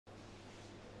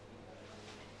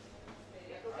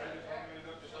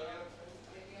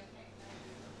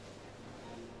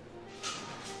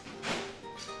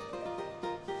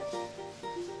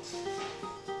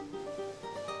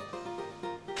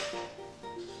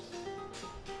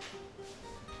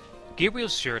Gabriel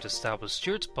Stewart established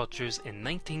Stewart's Butchers in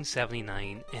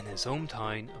 1979 in his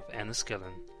hometown of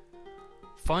Enniskillen.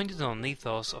 Founded on an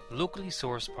ethos of locally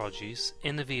sourced produce,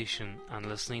 innovation and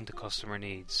listening to customer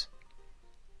needs.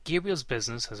 Gabriel's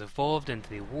business has evolved into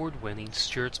the award-winning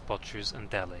Stewart's Butchers and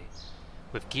Deli,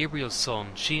 with Gabriel's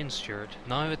son Shane Stewart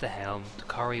now at the helm to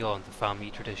carry on the family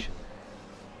tradition.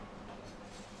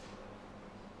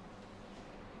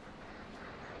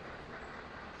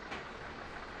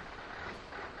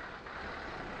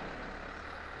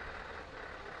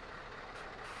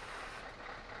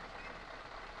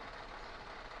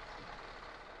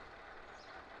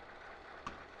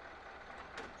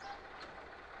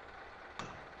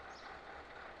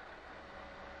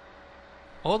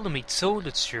 All the meat sold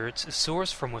at Stewart's is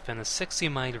sourced from within a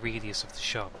 60-mile radius of the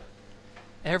shop.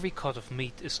 Every cut of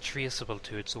meat is traceable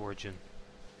to its origin.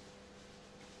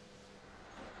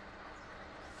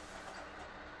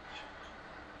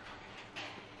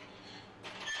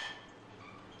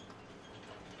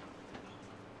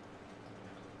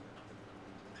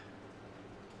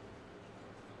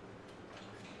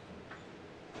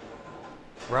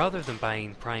 Rather than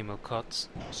buying primal cuts,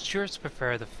 Stewart's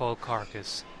prefer the full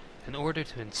carcass, in order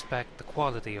to inspect the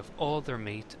quality of all their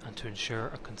meat and to ensure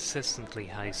a consistently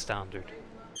high standard.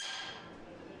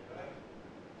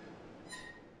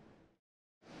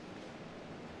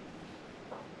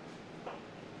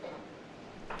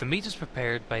 The meat is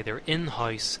prepared by their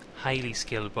in-house, highly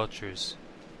skilled butchers.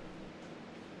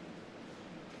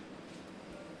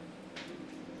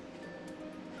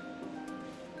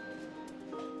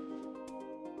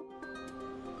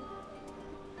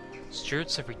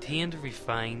 Stewart's have retained and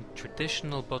refined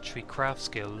traditional butchery craft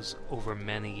skills over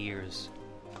many years.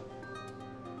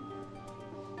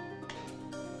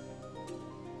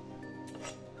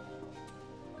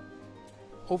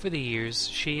 Over the years,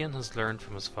 Shane has learned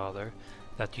from his father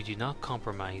that you do not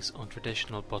compromise on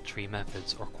traditional butchery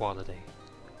methods or quality.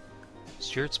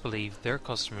 Stewart's believe their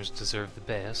customers deserve the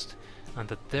best and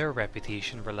that their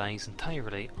reputation relies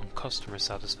entirely on customer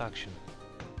satisfaction.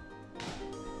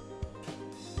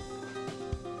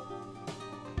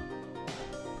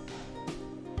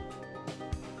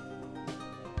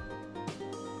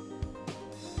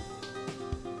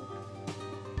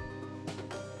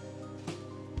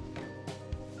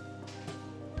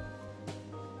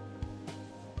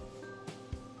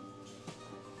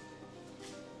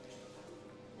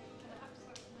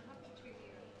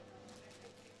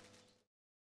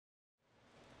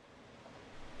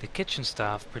 The kitchen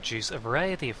staff produce a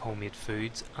variety of homemade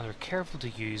foods and are careful to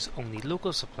use only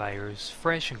local suppliers,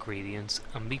 fresh ingredients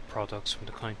and meat products from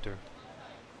the counter.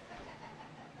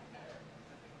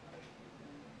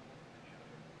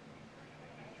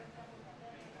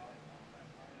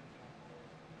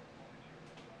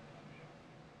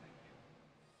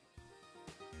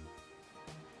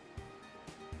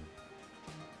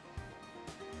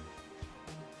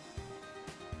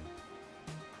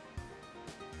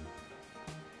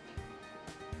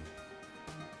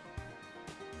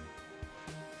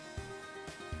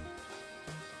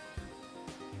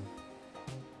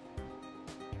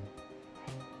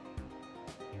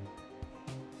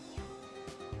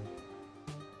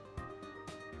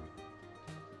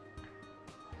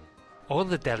 All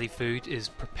the deli food is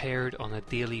prepared on a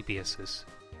daily basis.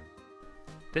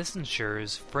 This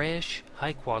ensures fresh,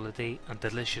 high quality and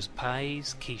delicious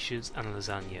pies, quiches and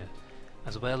lasagna,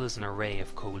 as well as an array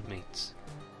of cold meats.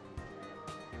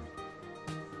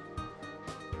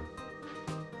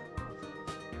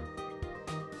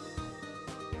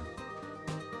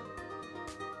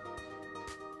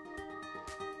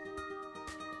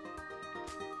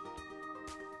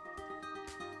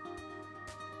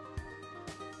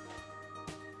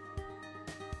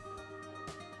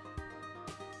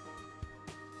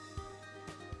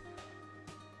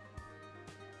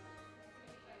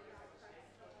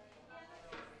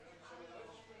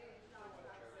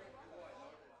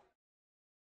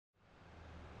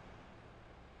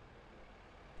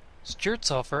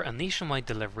 Stewart's offer a nationwide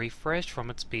delivery fresh from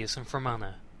its base in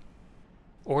Fermanagh.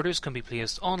 Orders can be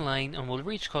placed online and will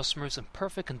reach customers in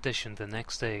perfect condition the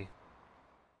next day.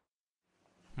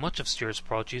 Much of Stewart's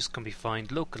produce can be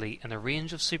found locally in a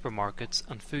range of supermarkets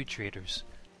and food traders.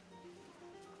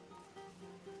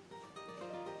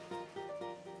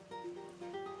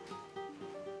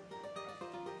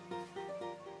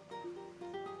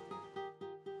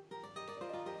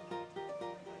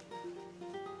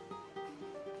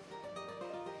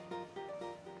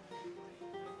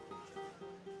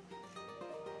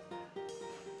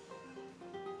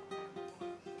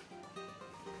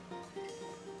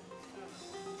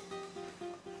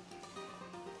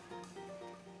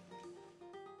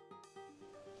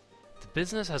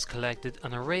 business has collected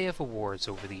an array of awards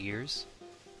over the years: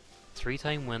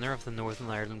 3-time winner of the Northern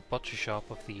Ireland Butcher Shop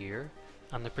of the Year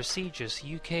and the prestigious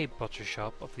UK Butcher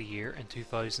Shop of the Year in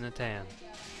 2010.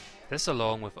 This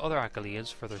along with other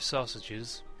accolades for their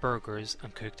sausages, burgers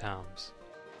and cooked hams.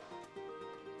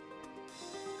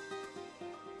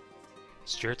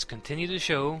 Stewart's continue to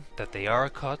show that they are a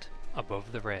cut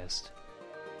above the rest.